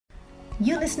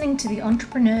You're listening to the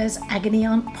Entrepreneur's Agony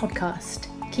Aunt podcast,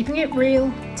 keeping it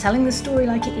real, telling the story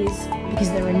like it is, because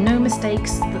there are no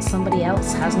mistakes that somebody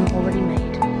else hasn't already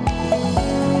made.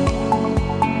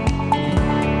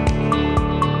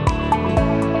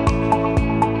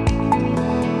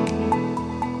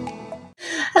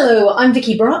 Hello, I'm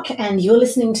Vicky Brock, and you're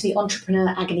listening to the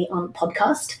Entrepreneur Agony Aunt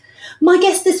podcast. My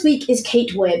guest this week is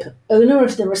Kate Webb, owner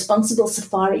of the Responsible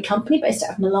Safari company based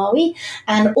out of Malawi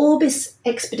and Orbis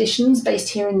Expeditions based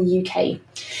here in the UK.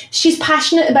 She's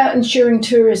passionate about ensuring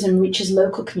tourism reaches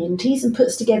local communities and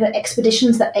puts together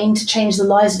expeditions that aim to change the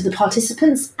lives of the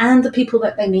participants and the people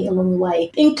that they meet along the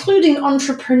way, including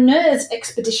Entrepreneurs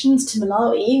Expeditions to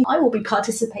Malawi. I will be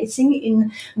participating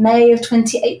in May of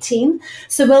 2018.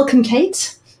 So welcome,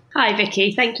 Kate. Hi,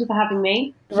 Vicky. Thank you for having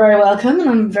me. Very welcome, and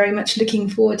I'm very much looking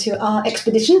forward to our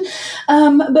expedition.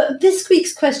 But this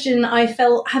week's question, I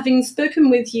felt, having spoken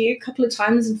with you a couple of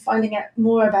times and finding out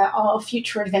more about our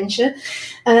future adventure,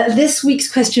 this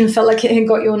week's question felt like it had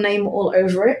got your name all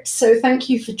over it. So thank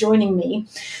you for joining me.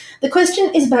 The question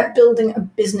is about building a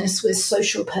business with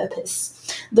social purpose.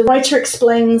 The writer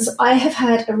explains, I have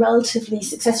had a relatively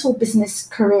successful business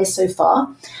career so far,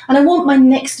 and I want my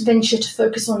next venture to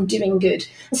focus on doing good,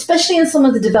 especially in some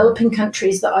of the developing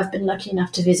countries that I've been lucky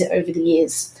enough to visit over the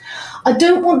years. I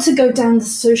don't want to go down the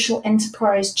social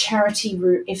enterprise charity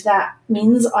route if that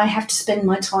means I have to spend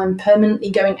my time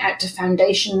permanently going out to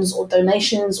foundations or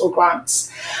donations or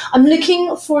grants. I'm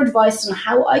looking for advice on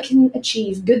how I can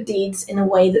achieve good deeds in a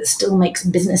way that still makes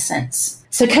business sense.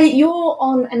 So, Kate, you're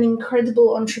on an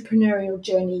incredible entrepreneurial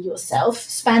journey yourself,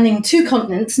 spanning 2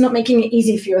 continents, not making it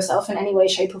easy for yourself in any way,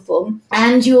 shape or form.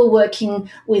 And you're working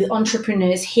with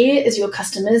entrepreneurs here as your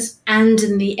customers and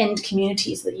in the end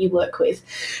communities that you work with.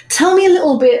 Tell me a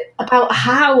little bit about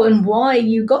how and why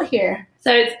you got here.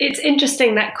 So it's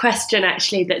interesting, that question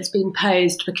actually that's been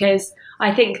posed, because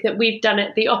I think that we've done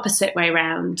it the opposite way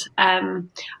round.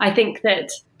 I think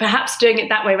that perhaps doing it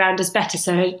that way round is better.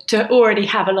 So to already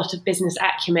have a lot of business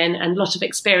acumen and a lot of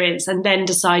experience, and then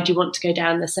decide you want to go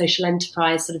down the social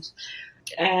enterprise sort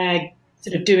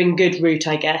of doing good route,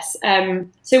 I guess.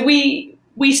 So we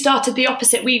started the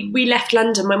opposite. We left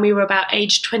London when we were about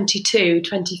age 22,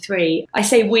 23. I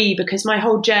say we because my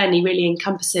whole journey really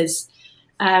encompasses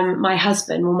my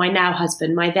husband, or my now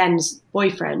husband, my then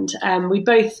boyfriend. We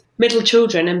both middle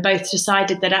children and both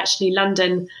decided that actually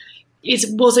London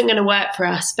wasn't going to work for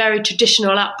us. Very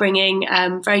traditional upbringing,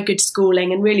 very good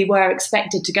schooling, and really were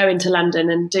expected to go into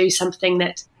London and do something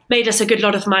that made us a good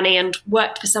lot of money and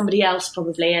worked for somebody else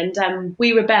probably. And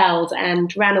we rebelled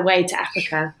and ran away to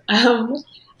Africa. Oh,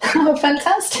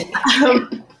 fantastic.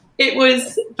 It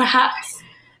was perhaps,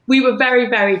 we were very,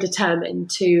 very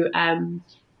determined to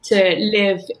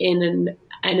live in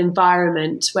an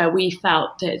environment where we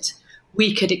felt that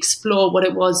we could explore what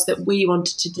it was that we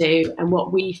wanted to do and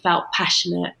what we felt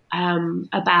passionate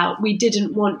about. We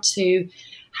didn't want to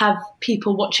have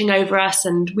people watching over us,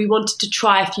 and we wanted to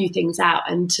try a few things out.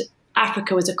 And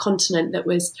Africa was a continent that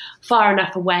was far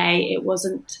enough away. It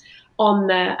wasn't on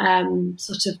the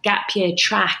sort of gap year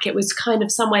track. It was kind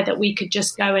of somewhere that we could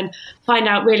just go and find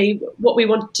out really what we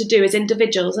wanted to do as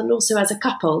individuals and also as a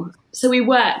couple. So we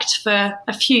worked for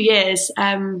a few years,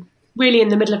 really in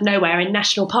the middle of nowhere in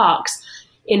national parks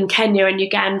in Kenya and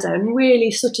Uganda, and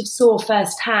really sort of saw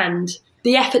firsthand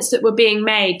the efforts that were being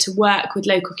made to work with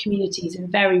local communities in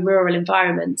very rural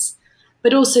environments,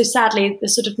 but also sadly the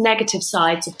sort of negative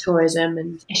sides of tourism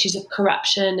and issues of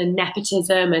corruption and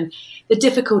nepotism and the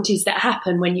difficulties that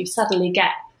happen when you suddenly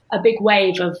get a big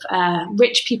wave of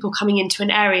rich people coming into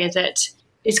an area that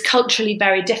is culturally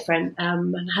very different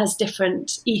and has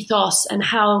different ethos, and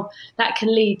how that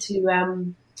can lead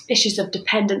to issues of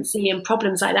dependency and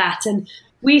problems like that. And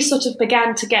we sort of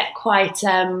began to get quite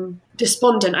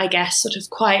despondent, I guess, sort of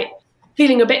quite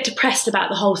feeling a bit depressed about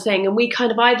the whole thing. And we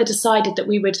kind of either decided that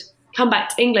we would come back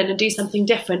to England and do something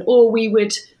different, or we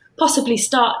would possibly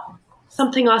start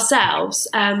something ourselves.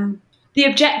 The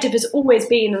objective has always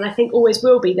been, and I think always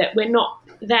will be, that we're not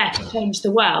there to change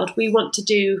the world. We want to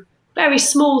do very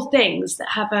small things that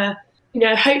have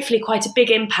hopefully quite a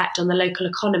big impact on the local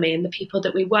economy and the people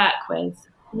that we work with.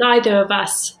 Neither of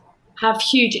us have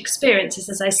huge experiences,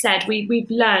 as I said. We've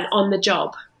learned on the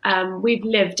job. We've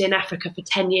lived in Africa for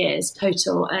 10 years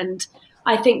total, and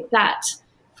I think that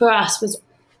for us was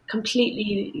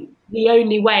completely the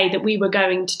only way that we were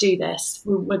going to do this.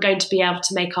 We were going to be able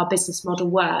to make our business model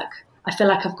work. I feel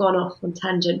like I've gone off on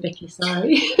tangent, Vicky,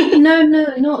 sorry. No,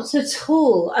 not at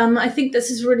all. I think this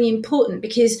is really important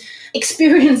because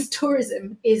experience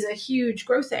tourism is a huge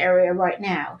growth area right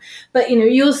now. But,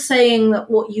 you're saying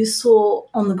that what you saw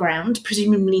on the ground,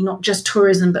 presumably not just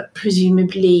tourism, but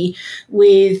presumably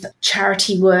with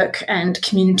charity work and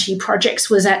community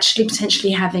projects, was actually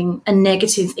potentially having a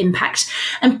negative impact.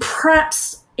 And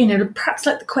perhaps like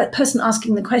the person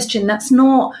asking the question, that's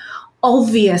not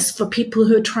obvious for people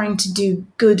who are trying to do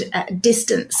good at a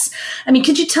distance. I mean,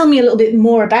 could you tell me a little bit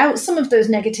more about some of those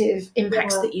negative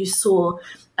impacts that you saw,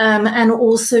 and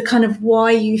also kind of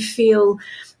why you feel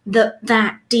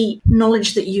that deep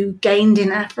knowledge that you gained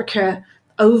in Africa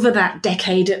over that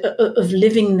decade of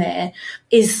living there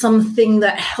is something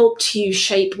that helped you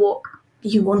shape what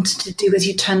you wanted to do as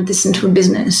you turned this into a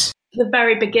business? At the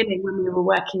very beginning, when we were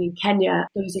working in Kenya,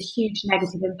 there was a huge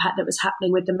negative impact that was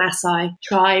happening with the Maasai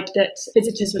tribe that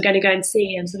visitors were going to go and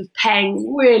see, and sort of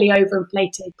paying really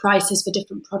overinflated prices for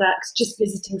different products, just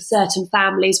visiting certain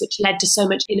families, which led to so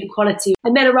much inequality.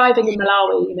 And then arriving in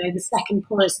Malawi, the second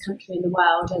poorest country in the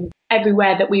world, and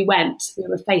everywhere that we went, we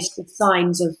were faced with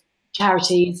signs of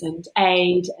charities and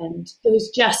aid, and there was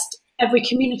just every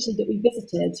community that we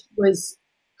visited was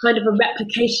kind of a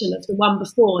replication of the one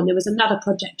before, and there was another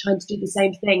project trying to do the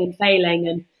same thing and failing,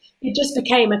 and it just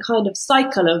became a kind of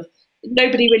cycle of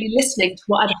nobody really listening to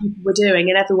what other people were doing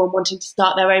and everyone wanting to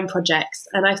start their own projects.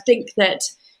 And I think that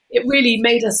it really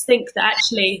made us think that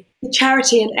actually the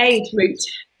charity and aid route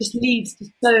just leads to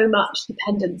so much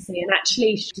dependency, and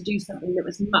actually to do something that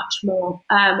was much more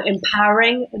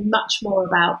empowering and much more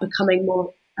about becoming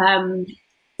more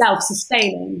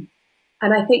self-sustaining.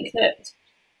 And I think that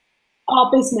our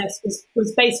business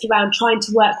was based around trying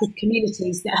to work with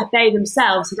communities that they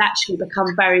themselves had actually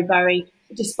become very, very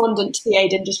despondent to the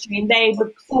aid industry, and they were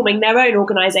forming their own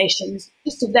organisations,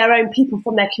 just of their own people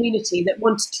from their community that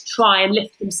wanted to try and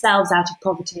lift themselves out of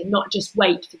poverty and not just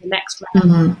wait for the next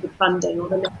round of funding or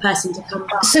the next person to come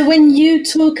back. So when you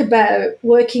talk about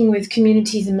working with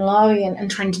communities in Malawi and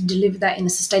trying to deliver that in a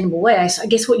sustainable way, I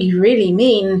guess what you really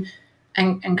mean,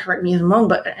 and correct me if I'm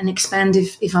wrong, and expand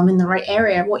if I'm in the right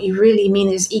area, what you really mean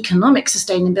is economic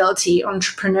sustainability,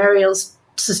 entrepreneurial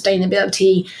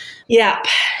sustainability. Yeah,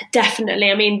 definitely.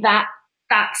 I mean,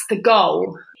 that's the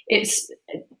goal.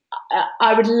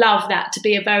 I would love that to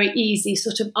be a very easy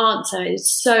sort of answer.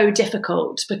 It's so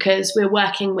difficult because we're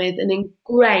working with an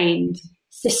ingrained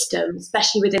system,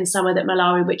 especially within Somewhere That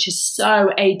Malawi, which is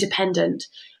so aid dependent.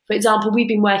 For example, we've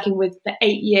been working for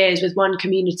 8 years with one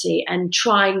community and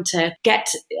trying to get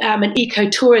an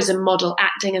ecotourism model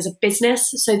acting as a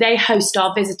business. So they host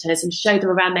our visitors and show them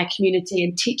around their community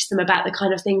and teach them about the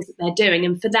kind of things that they're doing.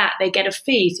 And for that, they get a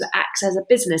fee to act as a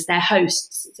business. They're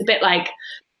hosts. It's a bit like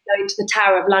going to the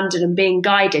Tower of London and being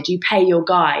guided. You pay your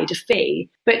guide a fee.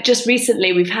 But just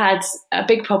recently, we've had a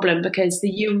big problem because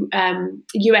the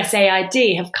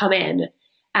USAID have come in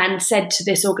and said to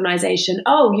this organisation,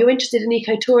 "Oh, you're interested in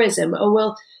ecotourism?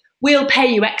 Oh, we'll pay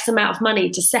you X amount of money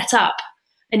to set up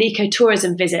an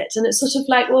ecotourism visit." And it's sort of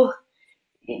like, well,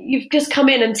 you've just come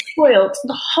in and spoiled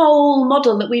the whole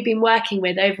model that we've been working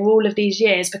with over all of these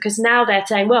years, because now they're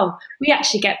saying, well, we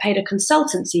actually get paid a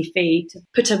consultancy fee to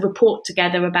put a report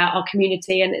together about our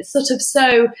community. And it's sort of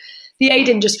so the aid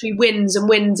industry wins and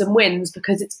wins and wins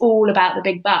because it's all about the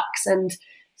big bucks. And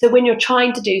so when you're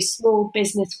trying to do small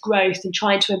business growth and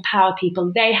trying to empower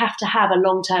people, they have to have a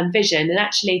long-term vision. And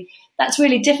actually, that's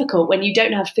really difficult when you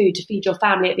don't have food to feed your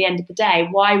family at the end of the day.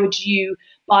 Why would you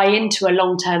buy into a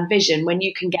long-term vision when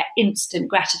you can get instant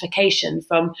gratification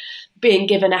from being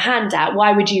given a handout?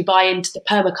 Why would you buy into the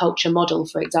permaculture model,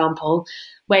 for example,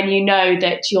 when you know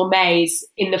that your maize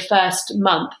in the first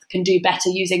month can do better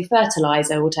using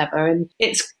fertilizer or whatever? And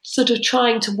it's sort of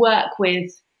trying to work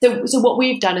with. So what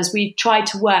we've done is we've tried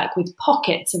to work with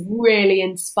pockets of really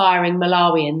inspiring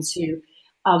Malawians who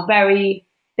are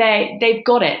they've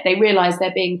got it. They realise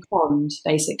they're being conned,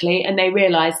 basically, and they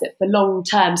realise that for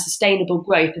long-term sustainable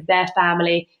growth of their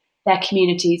family, their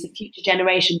communities, the future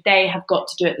generation, they have got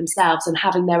to do it themselves, and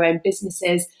having their own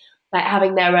businesses, like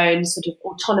having their own sort of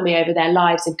autonomy over their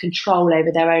lives and control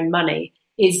over their own money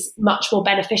is much more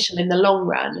beneficial in the long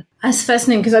run. That's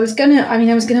fascinating, because I was going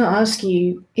to ask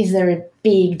you, is there a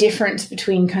big difference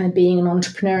between kind of being an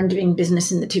entrepreneur and doing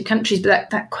business in the two countries?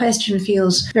 But that question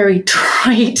feels very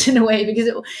trite in a way, because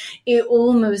it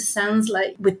almost sounds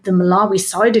like with the Malawi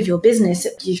side of your business,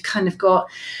 you've kind of got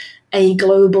a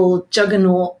global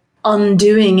juggernaut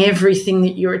undoing everything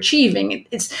that you're achieving.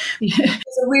 It's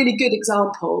a really good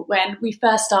example. When we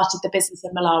first started the business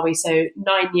in Malawi, so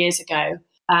 9 years ago,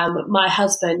 my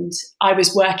husband, I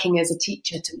was working as a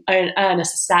teacher to earn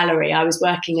us a salary. I was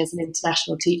working as an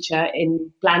international teacher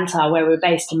in Blantyre, where we were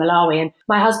based in Malawi. And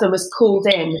my husband was called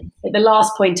in at the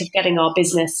last point of getting our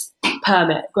business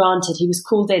permit granted. He was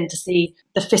called in to see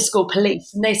the fiscal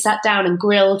police, and they sat down and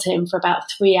grilled him for about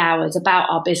 3 hours about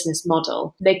our business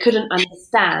model. They couldn't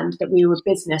understand that we were a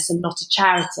business and not a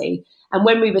charity. And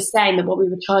when we were saying that what we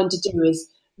were trying to do is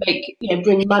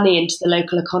bring money into the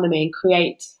local economy and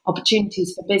create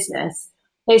opportunities for business,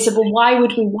 they said, well, why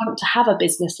would we want to have a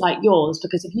business like yours?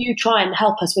 Because if you try and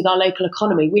help us with our local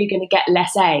economy, we're going to get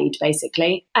less aid,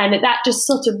 basically. And that just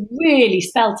sort of really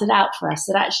spelt it out for us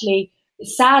that actually,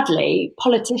 sadly,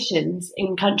 politicians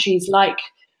in countries like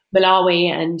Malawi,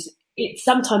 and it's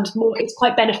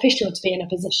quite beneficial to be in a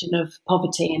position of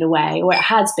poverty in a way, or it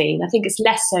has been. I think it's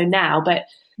less so now. But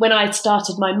when I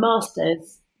started my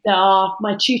master's,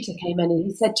 my tutor came in and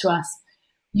he said to us,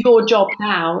 your job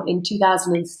now in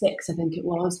 2006, I think it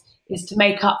was, is to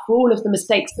make up for all of the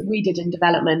mistakes that we did in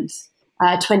development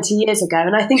 20 years ago.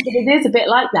 And I think that it is a bit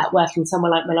like that, working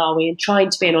somewhere like Malawi and trying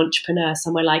to be an entrepreneur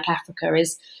somewhere like Africa,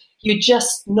 is you're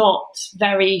just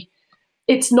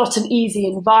it's not an easy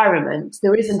environment.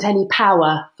 There isn't any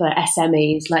power for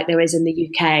SMEs like there is in the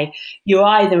UK. You're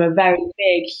either a very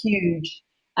big, huge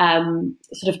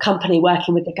sort of company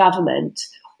working with the government,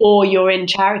 or you're in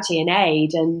charity and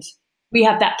aid. And we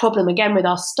have that problem again with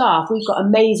our staff. We've got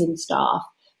amazing staff,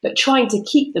 but trying to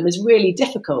keep them is really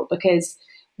difficult because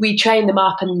we train them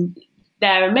up and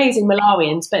they're amazing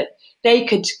Malawians, but they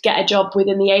could get a job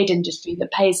within the aid industry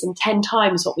that pays them 10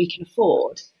 times what we can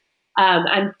afford,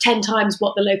 and 10 times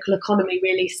what the local economy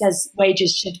really says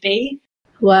wages should be.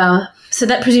 Wow. So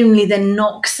that presumably then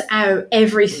knocks out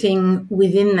everything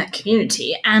within that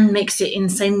community and makes it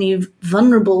insanely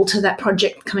vulnerable to that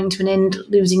project coming to an end,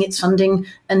 losing its funding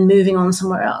and moving on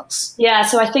somewhere else. Yeah,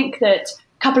 so I think that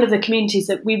a couple of the communities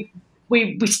that we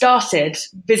started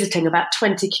visiting about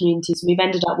 20 communities, and we've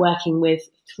ended up working with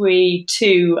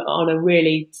 2 on a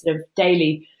really sort of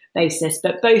daily basis.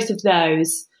 But both of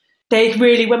those, they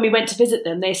really, when we went to visit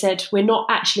them, they said, we're not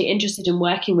actually interested in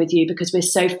working with you because we're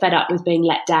so fed up with being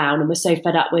let down, and we're so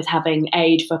fed up with having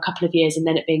aid for a couple of years and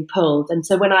then it being pulled. And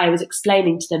so when I was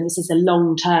explaining to them, this is a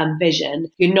long-term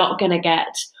vision, you're not going to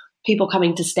get people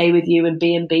coming to stay with you in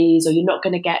B&Bs, or you're not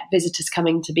going to get visitors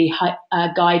coming to be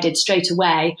guided straight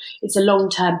away. It's a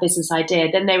long-term business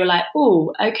idea. Then they were like,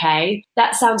 oh, okay,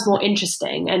 that sounds more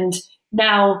interesting. And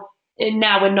now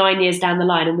we're 9 years down the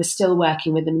line and we're still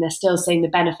working with them and they're still seeing the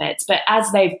benefits. But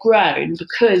as they've grown,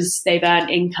 because they've earned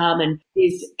income and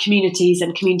these communities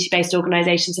and community-based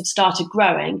organisations have started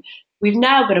growing, we've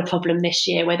now got a problem this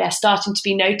year where they're starting to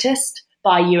be noticed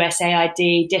by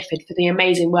USAID, DFID, for the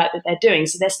amazing work that they're doing.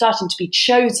 So they're starting to be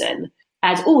chosen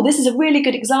as, oh, this is a really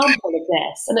good example of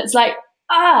this. And it's like,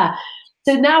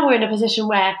 so now we're in a position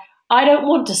where I don't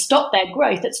want to stop their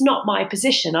growth. That's not my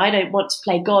position. I don't want to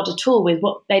play God at all with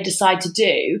what they decide to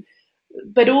do.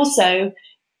 But also,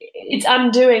 it's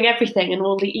undoing everything and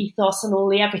all the ethos and all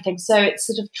the everything. So it's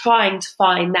sort of trying to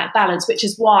find that balance, which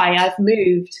is why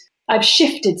I've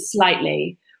shifted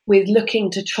slightly with looking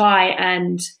to try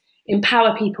and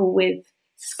empower people with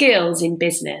skills in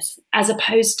business, as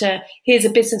opposed to here's a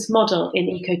business model in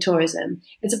ecotourism,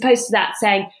 as opposed to that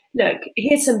saying, look,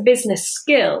 here's some business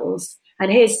skills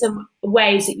and here's some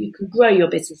ways that you can grow your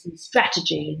business and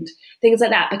strategy and things like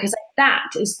that, because that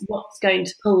is what's going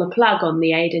to pull the plug on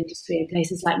the aid industry in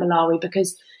places like Malawi,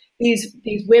 because these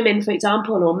women, for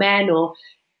example, or men, or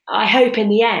I hope in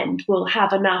the end will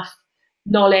have enough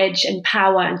knowledge and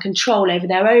power and control over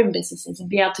their own businesses and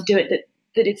be able to do it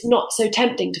that it's not so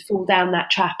tempting to fall down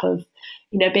that trap of,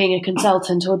 being a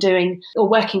consultant or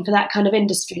working for that kind of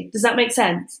industry. Does that make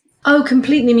sense? Oh,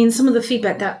 completely. I mean, some of the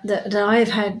feedback that I've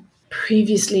had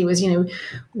previously was,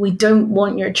 we don't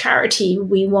want your charity,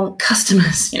 we want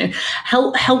customers.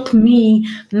 Help me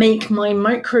make my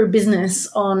micro business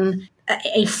on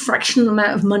a fractional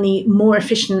amount of money more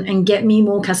efficient and get me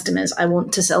more customers. I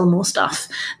want to sell more stuff.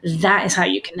 That is how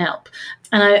you can help.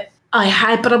 And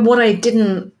but what I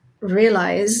didn't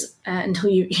realize until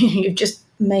you've just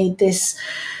made this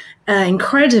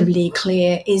incredibly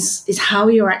clear is how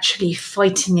you're actually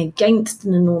fighting against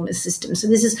an enormous system. So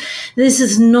this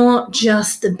is not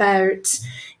just about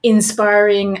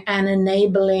inspiring and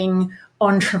enabling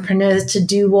entrepreneurs to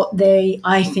do what they,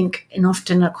 I think, and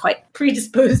often are quite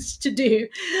predisposed to do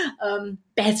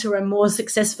better and more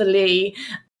successfully.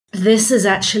 This is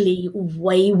actually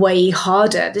way, way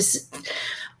harder.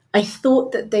 I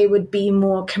thought that they would be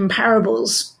more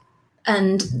comparables,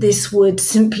 and this would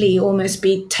simply almost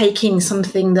be taking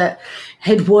something that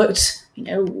had worked,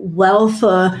 well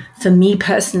for me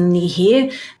personally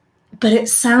here, but it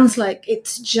sounds like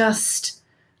it's just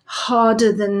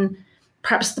harder than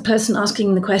perhaps the person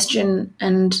asking the question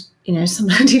and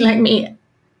somebody like me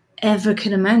ever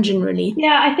could imagine, really.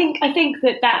 Yeah, I think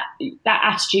that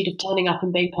attitude of turning up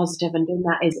and being positive and doing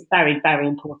that is very, very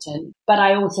important. But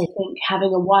I also think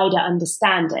having a wider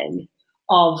understanding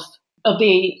of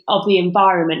the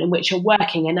environment in which you're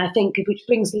working, and I think which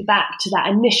brings me back to that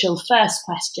initial first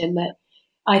question, that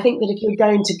I think that if you're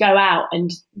going to go out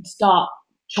and start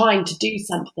trying to do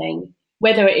something,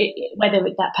 whether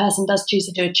that person does choose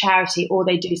to do a charity or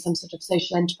they do some sort of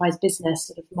social enterprise business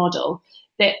sort of model,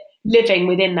 that living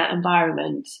within that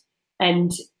environment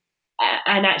and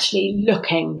actually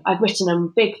looking, I've written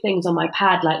on big things on my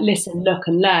pad, like listen, look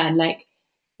and learn. Like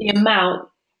the amount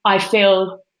I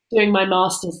feel doing my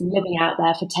master's and living out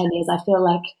there for 10 years, I feel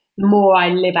like the more I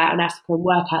live out in Africa and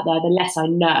work out there, the less I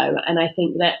know. And I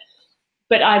think that,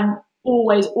 but I'm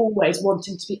always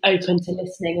wanting to be open to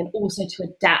listening and also to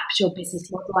adapt your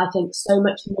business model. I think so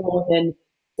much more than,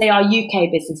 say, our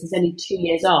UK business is only 2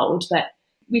 years old, but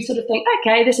we sort of think,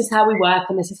 okay, this is how we work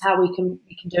and this is how we can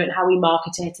do it and how we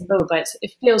market it and blah, blah, blah.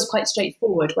 It feels quite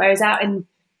straightforward. Whereas out in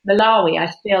Malawi,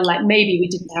 I feel like maybe we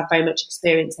didn't have very much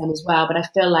experience then as well, but I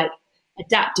feel like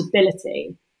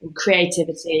adaptability and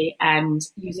creativity and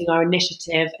using our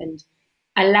initiative and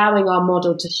allowing our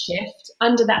model to shift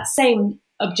under that same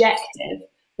objective,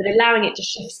 but allowing it to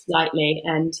shift slightly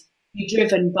and be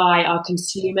driven by our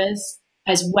consumers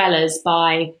as well as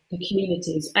by the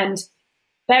communities. And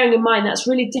bearing in mind that's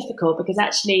really difficult because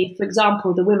actually, for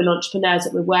example, the women entrepreneurs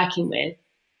that we're working with,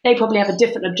 they probably have a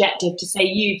different objective to, say,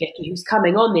 you, Vicky, who's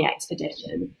coming on the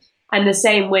expedition. And the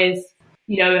same with,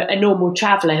 a normal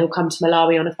traveller who'll come to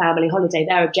Malawi on a family holiday.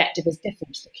 Their objective is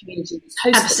different to the community that's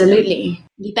hosting. Absolutely.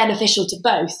 Be beneficial to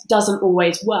both doesn't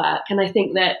always work. And I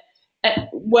think that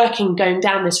going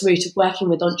down this route of working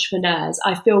with entrepreneurs,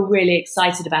 I feel really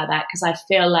excited about that because I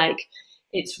feel like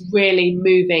it's really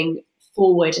moving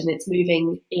forward and it's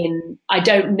moving in. I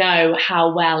don't know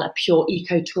how well a pure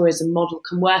ecotourism model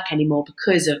can work anymore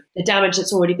because of the damage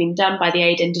that's already been done by the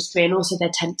aid industry and also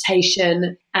their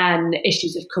temptation and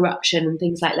issues of corruption and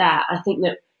things like that. I think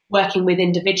that working with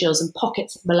individuals and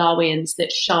pockets of Malawians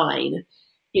that shine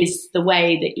is the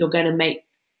way that you're going to make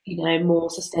more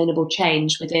sustainable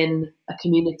change within a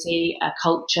community, a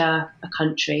culture, a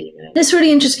country. That's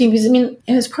really interesting because it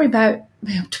was probably about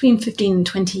between 15 and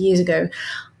 20 years ago.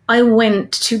 I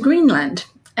went to Greenland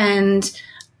and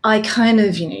I kind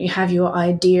of, you have your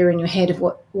idea in your head of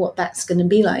what that's going to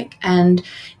be like. And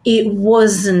it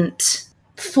wasn't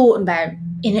thought about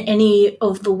in any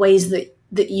of the ways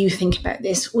that you think about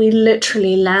this. We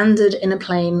literally landed in a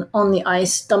plane on the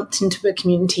ice, dumped into a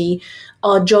community.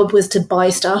 Our job was to buy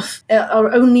stuff.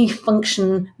 Our only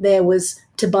function there was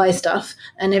to buy stuff,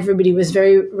 and everybody was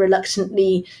very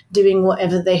reluctantly doing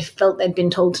whatever they felt they'd been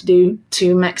told to do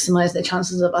to maximize their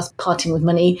chances of us parting with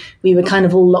money. We were kind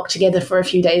of all locked together for a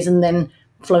few days and then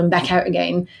flown back out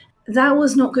again. That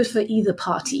was not good for either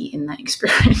party in that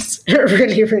experience. It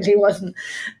really, really wasn't.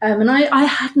 And I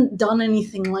hadn't done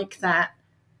anything like that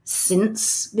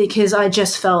since, because I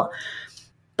just felt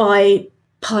by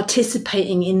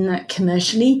participating in that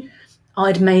commercially,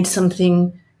 I'd made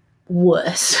something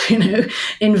worse,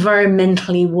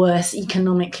 environmentally worse,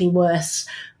 economically worse.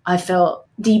 I felt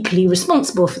deeply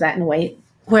responsible for that in a way.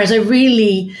 Whereas I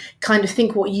really kind of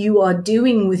think what you are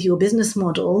doing with your business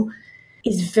model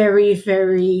is very,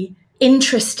 very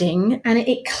interesting. And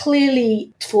it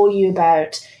clearly taught you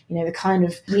about, the kind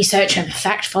of research and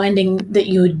fact finding that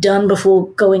you had done before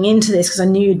going into this, because I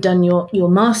knew you'd done your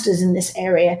master's in this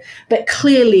area. But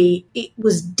clearly it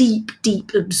was deep,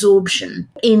 deep absorption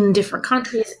in different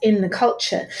countries, in the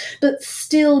culture. But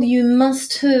still, you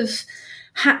must have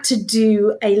had to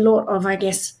do a lot of, I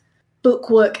guess, book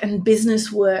work and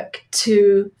business work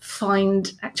to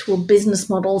find actual business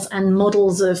models and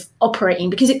models of operating,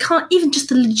 because it can't, even just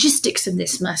the logistics of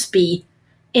this must be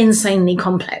insanely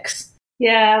complex.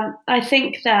 Yeah, I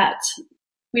think that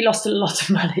we lost a lot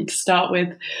of money to start with.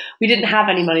 We didn't have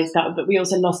any money to start with, but we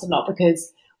also lost a lot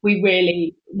because we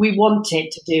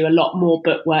wanted to do a lot more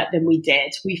book work than we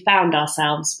did. We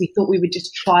thought we would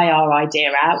just try our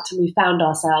idea out, and we found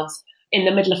ourselves in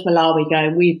the middle of Malawi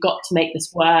going, we've got to make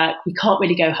this work. We can't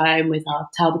really go home with our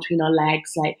tail between our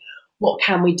legs. Like, what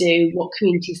can we do? What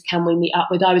communities can we meet up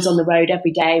with? I was on the road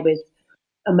every day with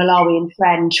a Malawian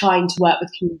friend trying to work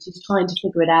with communities, trying to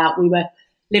figure it out. We were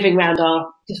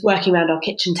just working around our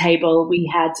kitchen table.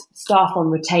 We had staff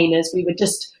on retainers. We were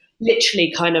just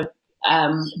literally kind of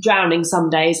drowning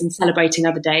some days and celebrating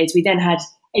other days. We then had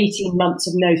 18 months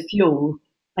of no fuel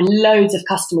and loads of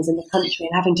customers in the country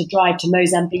and having to drive to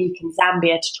Mozambique and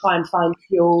Zambia to try and find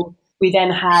fuel. We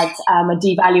then had a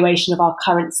devaluation of our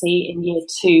currency in year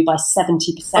 2 by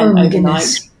 70% overnight.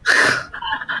 Goodness.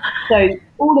 So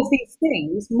all of these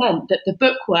things meant that the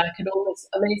bookwork and all this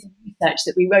amazing research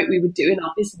that we wrote we would do in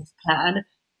our business plan,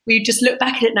 we just look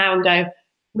back at it now and go,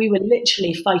 we were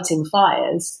literally fighting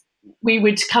fires. We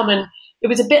would come and it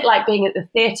was a bit like being at the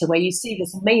theatre where you see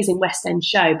this amazing West End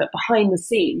show, but behind the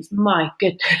scenes, my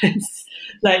goodness,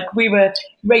 like we were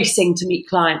racing to meet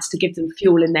clients to give them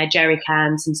fuel in their jerry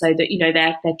cans and so that, you know,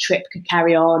 their trip could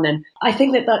carry on. And I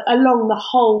think that along the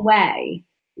whole way,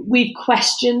 we've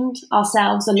questioned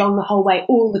ourselves along the whole way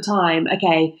all the time.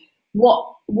 Okay,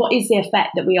 what is the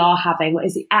effect that we are having? What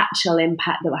is the actual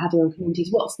impact that we're having on communities?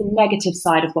 What's the negative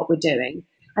side of what we're doing?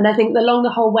 And I think along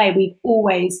the whole way, we've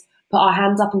always put our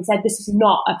hands up and said, this is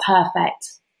not a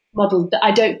perfect model.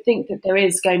 I don't think that there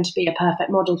is going to be a perfect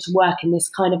model to work in this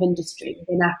kind of industry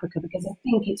within Africa, because I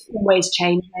think it's always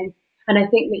changing. And I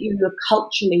think that you're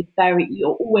culturally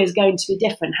you're always going to be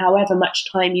different, however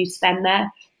much time you spend there.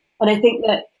 And I think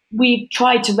that we've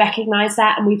tried to recognize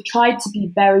that, and we've tried to be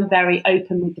very, very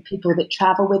open with the people that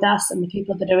travel with us and the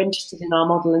people that are interested in our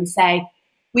model and say,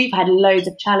 we've had loads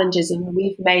of challenges and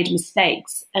we've made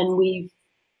mistakes, and we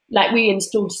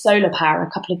installed solar power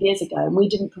a couple of years ago and we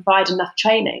didn't provide enough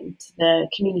training to the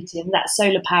community, and that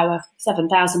solar power,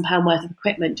 £7,000 worth of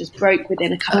equipment, just broke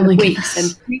within a couple of weeks.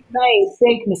 And we've made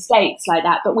big mistakes like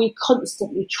that, but we're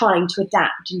constantly trying to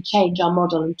adapt and change our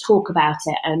model and talk about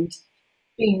it, and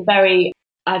being very,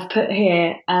 I've put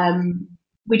here,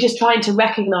 we're just trying to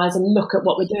recognise and look at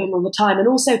what we're doing all the time. And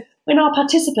also when our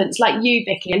participants, like you,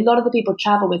 Vicky, a lot of the people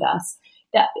travel with us,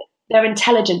 that they're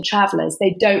intelligent travellers.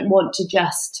 They don't want to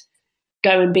just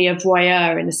go and be a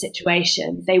voyeur in a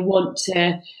situation. They want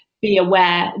to be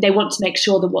aware. They want to make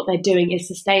sure that what they're doing is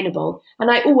sustainable. And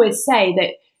I always say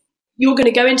that you're going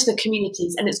to go into the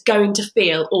communities and it's going to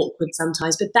feel awkward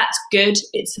sometimes, but that's good.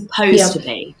 It's supposed to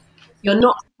be. You're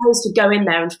not supposed to go in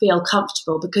there and feel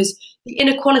comfortable, because the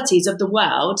inequalities of the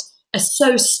world are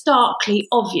so starkly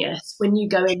obvious when you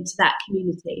go into that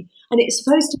community. And it's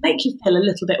supposed to make you feel a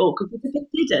little bit awkward, because if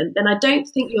it didn't, then I don't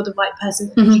think you're the right person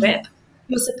for the trip.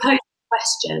 You're supposed to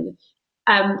question.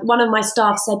 One of my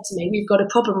staff said to me, we've got a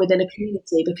problem within a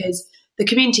community because the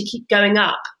community keep going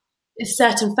up. A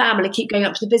certain family keep going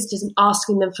up to the visitors and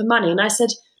asking them for money. And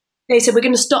they said, we're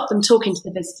going to stop them talking to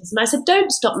the visitors. And I said,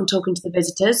 don't stop them talking to the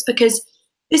visitors, because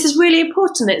this is really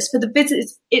important. It's for the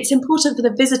visitors. It's important for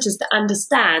the visitors to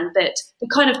understand that the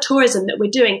kind of tourism that we're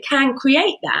doing can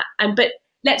create that. But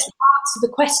let's answer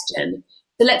the question.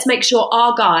 So let's make sure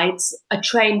our guides are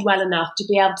trained well enough to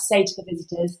be able to say to the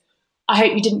visitors, I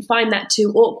hope you didn't find that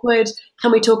too awkward.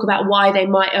 Can we talk about why they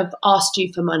might have asked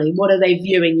you for money? What are they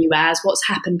viewing you as? What's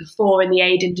happened before in the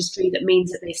aid industry that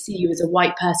means that they see you as a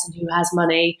white person who has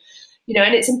money? You know,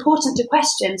 and it's important to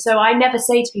question. So I never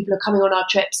say to people who are coming on our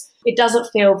trips, it doesn't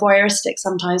feel voyeuristic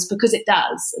sometimes, because it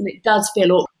does. And it does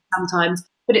feel awkward sometimes.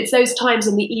 But it's those times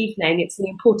in the evening, it's the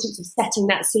importance of setting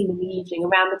that scene in the evening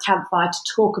around the campfire to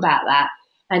talk about that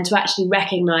and to actually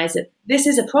recognise that this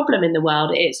is a problem in the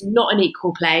world. It's not an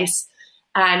equal place.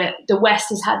 And the West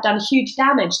has done huge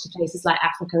damage to places like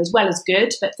Africa, as well as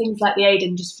good, but things like the aid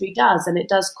industry does, and it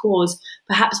does cause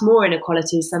perhaps more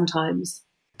inequalities sometimes.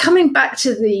 Coming back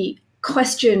to the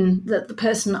question that the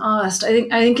person asked, I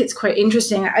think it's quite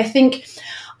interesting. I think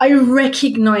I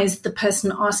recognise the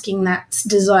person asking that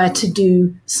desire to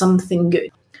do something good,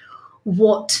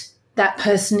 what that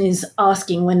person is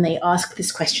asking when they ask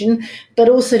this question, but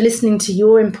also listening to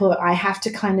your input, I have to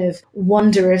kind of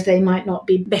wonder if they might not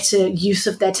be better use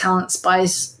of their talents by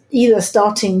either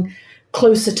starting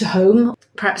closer to home,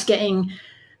 perhaps getting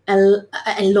a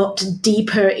lot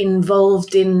deeper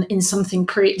involved in something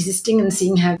pre-existing and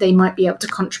seeing how they might be able to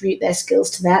contribute their skills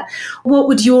to that. What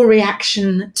would your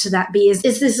reaction to that be? Is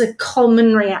this a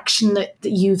common reaction that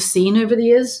you've seen over the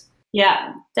years?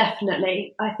 Yeah,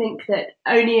 definitely. I think that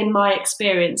only in my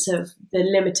experience of the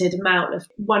limited amount of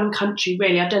one country,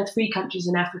 really, I've done 3 countries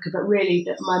in Africa, but really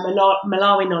that my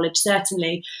Malawi knowledge,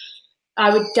 certainly,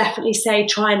 I would definitely say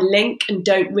try and link and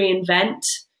don't reinvent.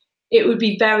 It would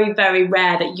be very, very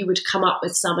rare that you would come up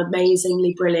with some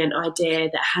amazingly brilliant idea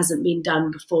that hasn't been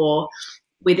done before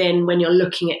when you're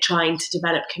looking at trying to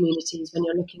develop communities, when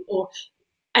you're looking, or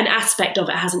an aspect of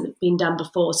it hasn't been done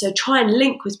before. So try and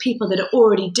link with people that are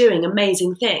already doing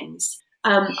amazing things.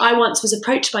 I once was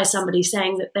approached by somebody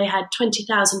saying that they had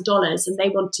 $20,000 and they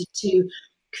wanted to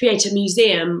create a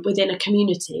museum within a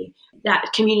community.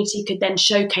 That community could then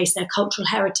showcase their cultural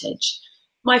heritage.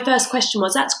 My first question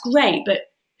was, that's great, but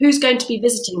who's going to be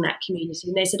visiting that community?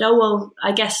 And they said, oh, well,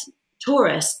 I guess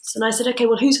tourists. And I said, okay,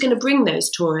 well, who's going to bring those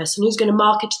tourists and who's going to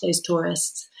market to those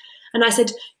tourists? And I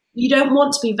said, you don't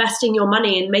want to be investing your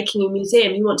money in making a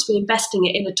museum. You want to be investing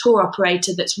it in a tour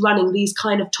operator that's running these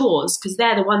kind of tours, because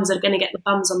they're the ones that are going to get the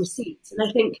bums on the seats. And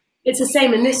I think it's the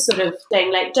same in this sort of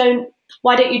thing. Like,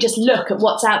 why don't you just look at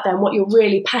what's out there and what you're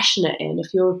really passionate in?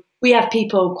 We have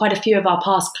people, quite a few of our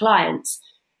past clients,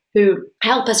 who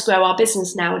help us grow our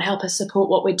business now and help us support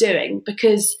what we're doing,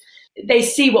 because they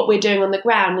see what we're doing on the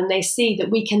ground and they see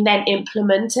that we can then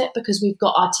implement it because we've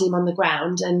got our team on the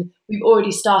ground and we've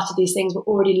already started these things. We're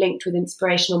already linked with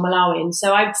Inspirational Malawi. And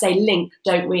so I would say link,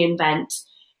 don't reinvent,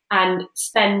 and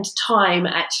spend time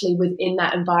actually within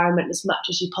that environment as much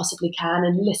as you possibly can,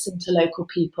 and listen to local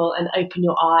people and open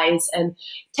your eyes and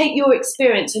take your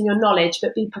experience and your knowledge,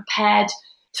 but be prepared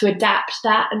to adapt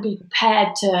that and be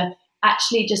prepared to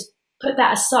actually just put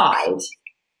that aside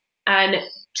and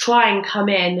try and come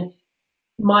in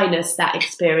minus that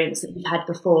experience that you've had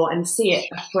before and see it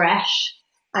afresh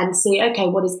and see, okay,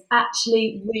 what is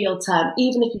actually real term,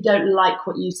 even if you don't like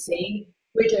what you see.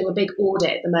 We're doing a big audit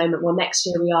at the moment. Well, next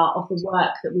year we are, of the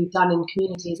work that we've done in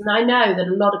communities. And I know that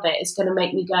a lot of it is going to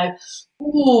make me go,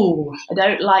 ooh, I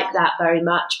don't like that very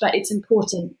much. But it's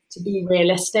important to be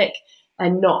realistic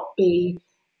and not be,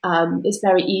 it's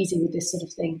very easy with this sort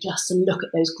of thing just to look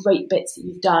at those great bits that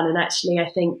you've done. And actually, I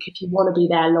think if you want to be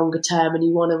there longer term and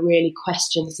you want to really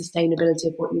question the sustainability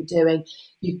of what you're doing,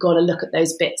 you've got to look at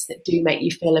those bits that do make you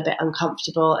feel a bit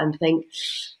uncomfortable and think,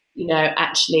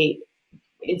 actually,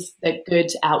 is the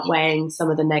good outweighing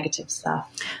some of the negative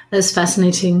stuff? That's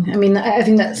fascinating. I mean, I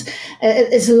think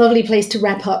it's a lovely place to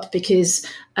wrap up, because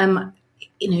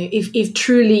if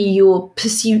truly your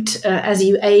pursuit as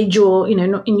you age, or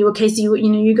not in your case,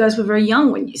 you guys were very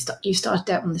young when you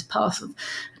started out on this path of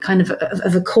kind of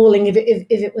a calling. If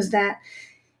it was that,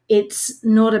 it's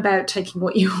not about taking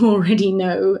what you already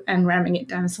know and ramming it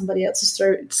down somebody else's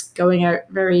throat. It's going out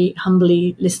very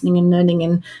humbly, listening and learning,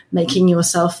 and making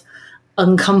yourself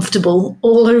uncomfortable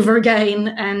all over again,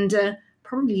 and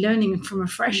probably learning from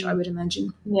afresh, I would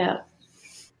imagine. Yeah.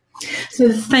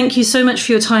 So thank you so much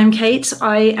for your time, Kate.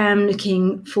 I am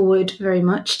looking forward very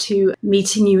much to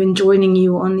meeting you and joining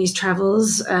you on these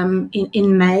travels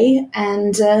in May.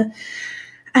 And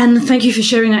thank you for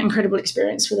sharing that incredible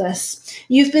experience with us.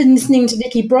 You've been listening to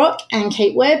Vicky Brock and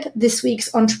Kate Webb, this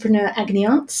week's Entrepreneur Agony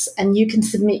Aunts, and you can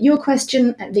submit your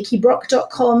question at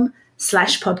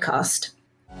vickybrock.com/podcast.